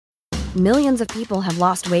Millions of people have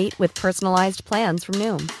lost weight with personalized plans from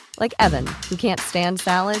Noom. Like Evan, who can't stand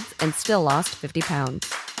salads and still lost 50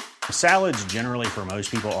 pounds. Salads generally for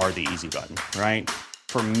most people are the easy button, right?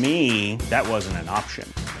 For me, that wasn't an option.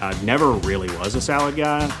 I never really was a salad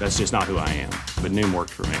guy. That's just not who I am. But Noom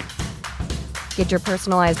worked for me. Get your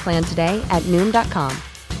personalized plan today at Noom.com.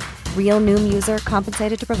 Real Noom user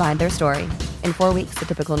compensated to provide their story. In 4 weeks, the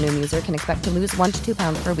typical Noom user can expect to lose 1 to 2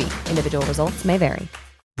 pounds per week. Individual results may vary.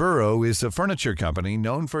 Burrow is a furniture company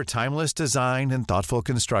known for timeless design and thoughtful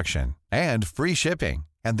construction and free shipping,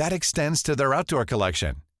 and that extends to their outdoor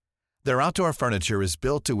collection. Their outdoor furniture is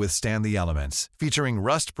built to withstand the elements, featuring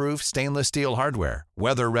rust-proof stainless steel hardware,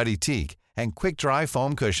 weather-ready teak, and quick-dry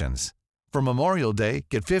foam cushions. For Memorial Day,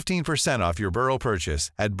 get 15% off your Burrow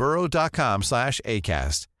purchase at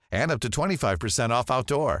burrow.com/acast, and up to 25% off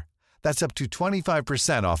outdoor. That's up to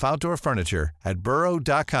 25% off outdoor furniture at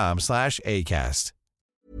burrow.com/acast.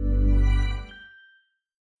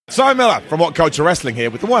 Simon Miller from What Culture Wrestling here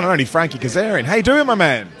with the one and only Frankie Kazarian. How you doing, my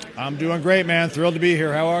man? I'm doing great, man. Thrilled to be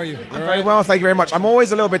here. How are you? I'm very well, thank you very much. I'm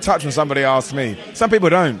always a little bit touched when somebody asks me. Some people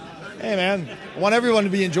don't. Hey, man. I want everyone to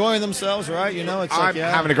be enjoying themselves, right? You know, it's I'm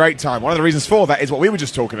having a great time. One of the reasons for that is what we were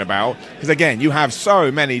just talking about. Because, again, you have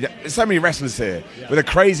so many wrestlers here with a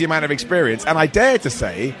crazy amount of experience. And I dare to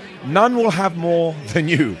say, none will have more than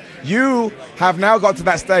you. You have now got to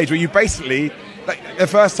that stage where you basically... Like the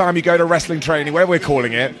first time you go to wrestling training, whatever we're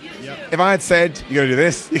calling it, if I had said, you're going to do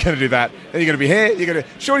this, you're going to do that, then you're going to be here,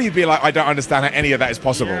 surely you'd be like, I don't understand how any of that is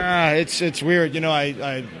possible. Yeah, it's weird. You know,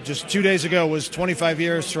 I just 2 days ago was 25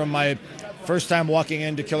 years from my first time walking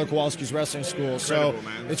into Killer Kowalski's wrestling school. So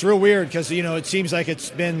it's real weird because, you know, it seems like it's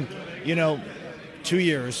been, 2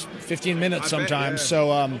 years, 15 minutes sometimes.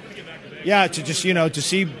 So, to just, to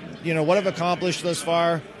see, what I've accomplished thus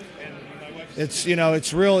far. It's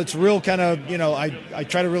real kind of, I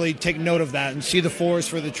try to really take note of that and see the forest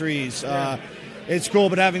for the trees. It's cool.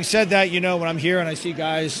 But having said that, when I'm here and I see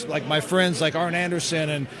guys like my friends like Arn Anderson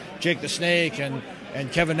and Jake the Snake and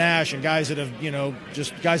Kevin Nash and guys that have,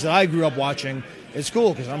 just guys that I grew up watching, it's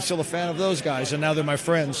cool because I'm still a fan of those guys and now they're my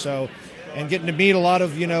friends. So, and getting to meet a lot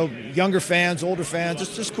of, younger fans, older fans,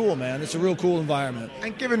 it's just cool, man. It's a real cool environment.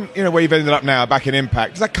 And given, where you've ended up now, back in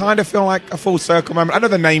Impact, does that kind of feel like a full circle moment? I know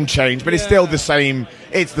the name changed, but it's still the same,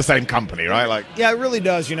 it's the same company, right? Yeah, it really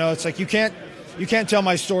does. It's like you can't tell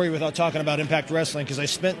my story without talking about Impact Wrestling because I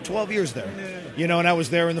spent 12 years there, and I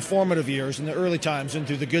was there in the formative years, in the early times, and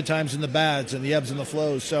through the good times and the bads and the ebbs and the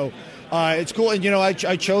flows. So it's cool. And, I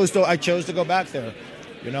chose to go back there.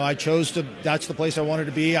 That's the place I wanted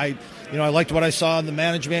to be. I liked what I saw in the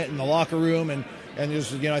management and the locker room, and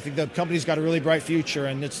there's, I think the company's got a really bright future,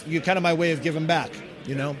 and it's kind of my way of giving back,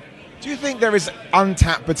 Do you think there is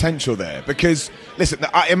untapped potential there? Because, listen,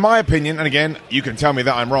 in my opinion, and again, you can tell me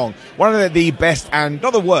that I'm wrong, one of the best and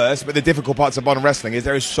not the worst, but the difficult parts of modern wrestling is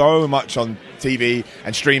there is so much on TV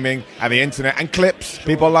and streaming and the internet and clips. Sure.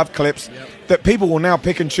 People love clips. Yep. That people will now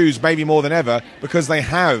pick and choose maybe more than ever because they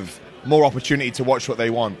have more opportunity to watch what they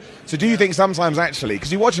want. So do you think sometimes actually,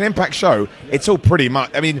 because you watch an Impact show, it's all pretty much,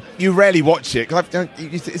 you rarely watch it, because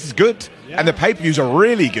this is good, and the pay-per-views are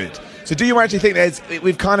really good. So do you actually think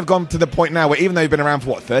we've kind of gone to the point now where even though you've been around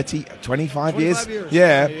for, 25 years?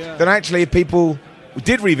 Yeah. Then actually if people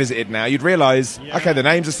did revisit it now, you'd realise, okay, the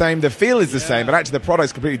name's the same, the feel is the same, but actually the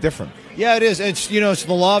product's completely different. Yeah, it is. It's, it's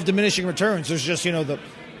the law of diminishing returns. There's just, the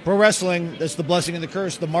pro wrestling, that's the blessing and the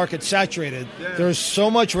curse. The market's saturated. Yeah. There's so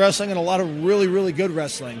much wrestling and a lot of really, really good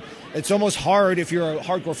wrestling. It's almost hard if you're a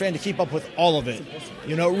hardcore fan to keep up with all of it.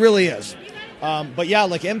 It really is. But yeah,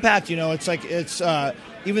 like Impact, it's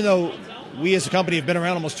even though we as a company have been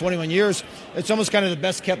around almost 21 years, it's almost kind of the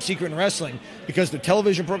best kept secret in wrestling because the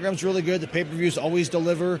television program's really good. The pay-per-views always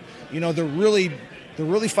deliver. They're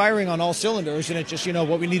really firing on all cylinders, and it's just,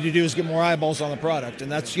 what we need to do is get more eyeballs on the product,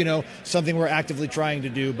 and that's, something we're actively trying to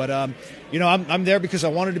do. But, I'm there because I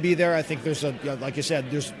wanted to be there. I think there's like I said,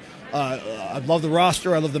 I love the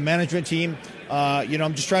roster. I love the management team.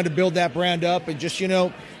 I'm just trying to build that brand up and just,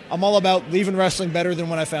 I'm all about leaving wrestling better than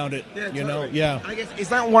when I found it, Yeah. I guess, is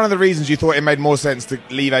that one of the reasons you thought it made more sense to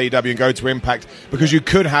leave AEW and go to Impact? Because you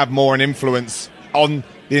could have more an influence on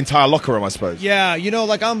the entire locker room, I suppose. Yeah,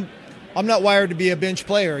 I'm not wired to be a bench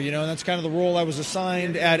player, and that's kind of the role I was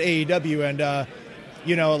assigned at AEW. And,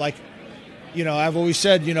 I've always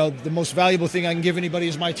said, the most valuable thing I can give anybody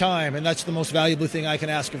is my time, and that's the most valuable thing I can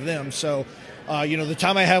ask of them. So, the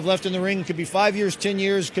time I have left in the ring could be 5 years, 10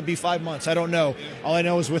 years, could be 5 months. I don't know. All I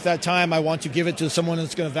know is with that time, I want to give it to someone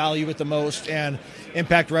that's going to value it the most. And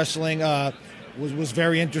Impact Wrestling was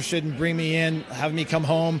very interested in bringing me in, having me come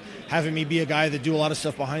home, having me be a guy that do a lot of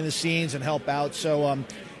stuff behind the scenes and help out. So,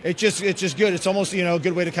 it's just good. It's almost, a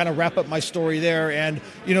good way to kind of wrap up my story there and,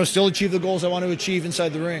 still achieve the goals I want to achieve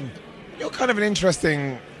inside the ring. You're kind of an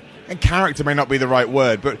interesting, and character may not be the right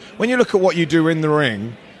word, but when you look at what you do in the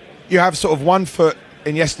ring, you have sort of 1 foot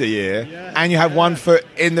in yesteryear, and you have 1 foot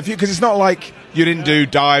in the future, because it's not like you didn't do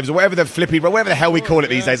dives or whatever whatever the hell we call it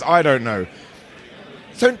these days. I don't know.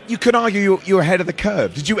 So you could argue you're ahead of the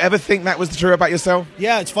curve. Did you ever think that was true about yourself?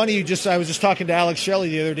 Yeah, it's funny. I was just talking to Alex Shelley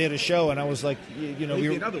the other day at a show, and I was like,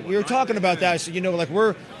 we were talking about that. I said,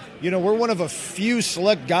 we're one of a few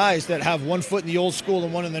select guys that have 1 foot in the old school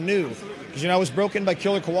and one in the new. Because I was broken by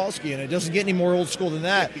Killer Kowalski, and it doesn't get any more old school than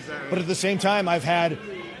that. Exactly. But at the same time, I've had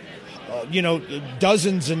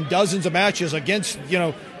dozens and dozens of matches against,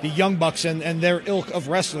 the Young Bucks and their ilk of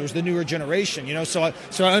wrestlers, the newer generation, so I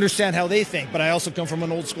understand how they think, but I also come from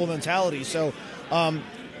an old school mentality. So, I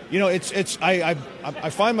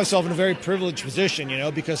find myself in a very privileged position,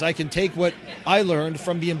 because I can take what I learned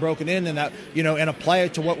from being broken in and that, and apply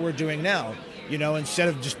it to what we're doing now, instead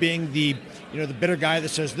of just being the bitter guy that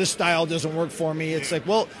says this style doesn't work for me. It's like,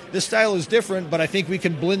 well, this style is different, but I think we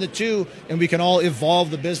can blend the two and we can all evolve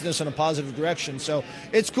the business in a positive direction. So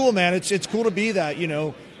it's cool, man. It's cool to be that,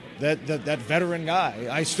 that veteran guy.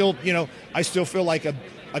 I still feel like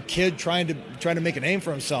a kid trying to make a name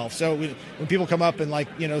for himself. So when people come up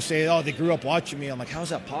and say, oh, they grew up watching me, I'm like, how's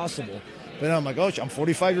that possible? But then I'm like, oh, I'm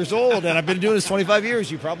 45 years old and I've been doing this 25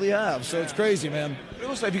 years. You probably have. So it's crazy, man. But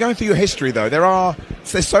also, if you're going through your history, though,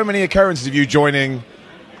 there's so many occurrences of you joining, and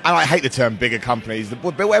I hate the term bigger companies,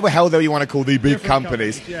 but whatever hell though you want to call the big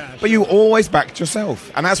companies. Yeah, but you always backed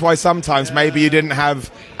yourself. And that's why sometimes maybe you didn't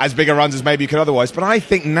have as big a runs as maybe you could otherwise. But I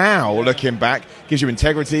think now, looking back, gives you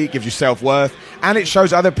integrity, gives you self-worth, and it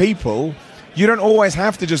shows other people you don't always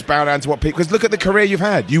have to just bow down to what people... Because look at the career you've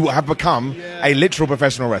had. You have become a literal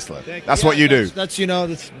professional wrestler. That's what you do. That's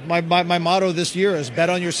my motto this year is bet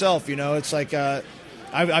on yourself. It's like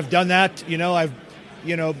I've done that. I've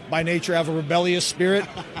by nature have a rebellious spirit.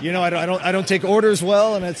 I don't take orders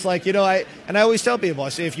well, and it's like I always tell people, I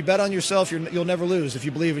say, if you bet on yourself, you'll never lose if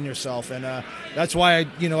you believe in yourself, and that's why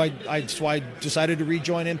that's why I decided to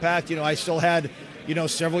rejoin Impact. I still had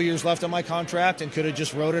several years left on my contract and could have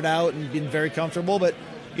just wrote it out and been very comfortable, but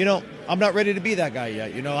I'm not ready to be that guy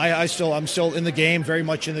yet. I'm still in the game, very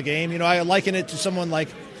much in the game. I liken it to someone like,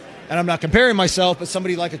 and I'm not comparing myself, but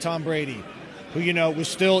somebody like a Tom Brady, who was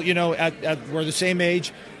still at we're the same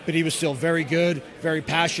age, but he was still very good, very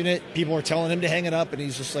passionate. People were telling him to hang it up, and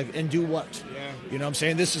he's just like, and do what? Yeah. I'm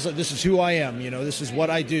saying this is who I am. This is what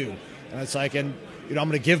I do, and it's like, and I'm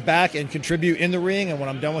going to give back and contribute in the ring, and when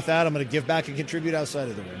I'm done with that, I'm going to give back and contribute outside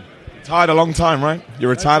of the ring. Retired a long time, right? You're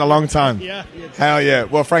retired a long time. Yeah. Hell yeah.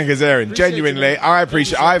 Well, Frank Kazarian, genuinely, I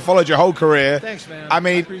appreciate it. I followed your whole career. Thanks, man. I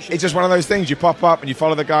mean, it's just one of those things. You pop up and you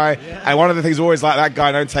follow the guy. Yeah. And one of the things always like that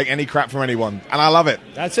guy, don't take any crap from anyone. And I love it.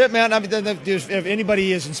 That's it, man. I mean, if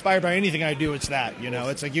anybody is inspired by anything I do, it's that.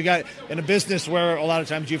 It's like you got in a business where a lot of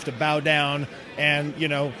times you have to bow down and,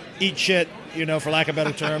 eat shit, for lack of a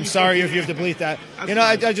better term. Sorry if you have to bleep that.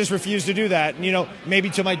 I just refuse to do that. And, maybe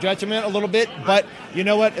to my detriment a little bit. But you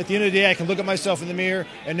know what? At the end of the day, I can look at myself in the mirror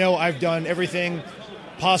and know I've done everything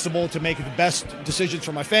possible to make the best decisions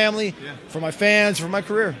for my family, for my fans, for my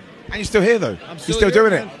career. And you're still here, though. You're still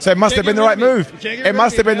doing it. So it must have been the right move. It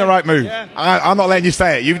must have been the right move. Yeah. I'm not letting you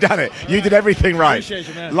say it. You've done it. You did everything right. Appreciate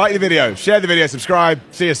you, man. Like the video. Share the video. Subscribe.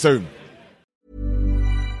 See you soon.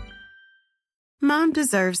 Mom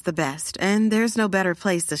deserves the best, and there's no better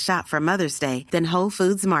place to shop for Mother's Day than Whole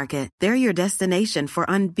Foods Market. They're your destination for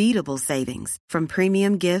unbeatable savings, from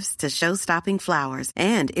premium gifts to show-stopping flowers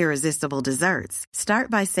and irresistible desserts. Start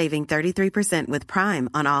by saving 33% with Prime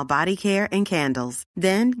on all body care and candles.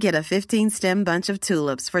 Then get a 15-stem bunch of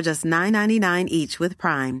tulips for just $9.99 each with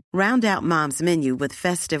Prime. Round out Mom's menu with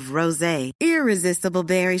festive rosé, irresistible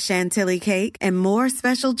berry chantilly cake, and more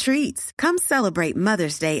special treats. Come celebrate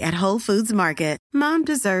Mother's Day at Whole Foods Market. Mom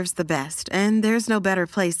deserves the best, and there's no better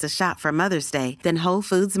place to shop for Mother's Day than Whole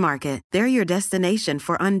Foods Market. They're your destination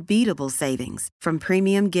for unbeatable savings, from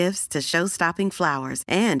premium gifts to show-stopping flowers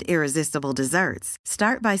and irresistible desserts.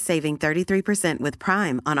 Start by saving 33% with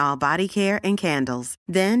Prime on all body care and candles.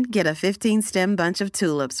 Then get a 15-stem bunch of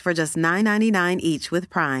tulips for just $9.99 each with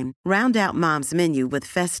Prime. Round out Mom's menu with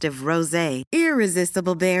festive rosé,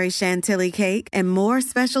 irresistible berry chantilly cake, and more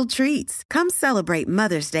special treats. Come celebrate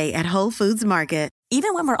Mother's Day at Whole Foods Market.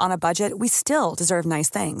 Even when we're on a budget, we still deserve nice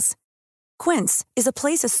things. Quince is a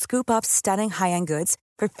place to scoop up stunning high-end goods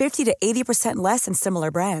for 50 to 80% less than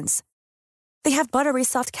similar brands. They have buttery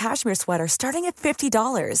soft cashmere sweaters starting at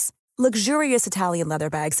 $50, luxurious Italian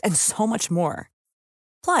leather bags, and so much more.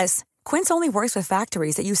 Plus, Quince only works with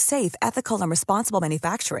factories that use safe, ethical, and responsible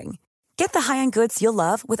manufacturing. Get the high-end goods you'll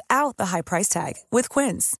love without the high price tag with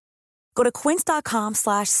Quince. Go to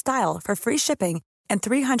quince.com/style for free shipping and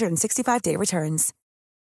 365-day returns.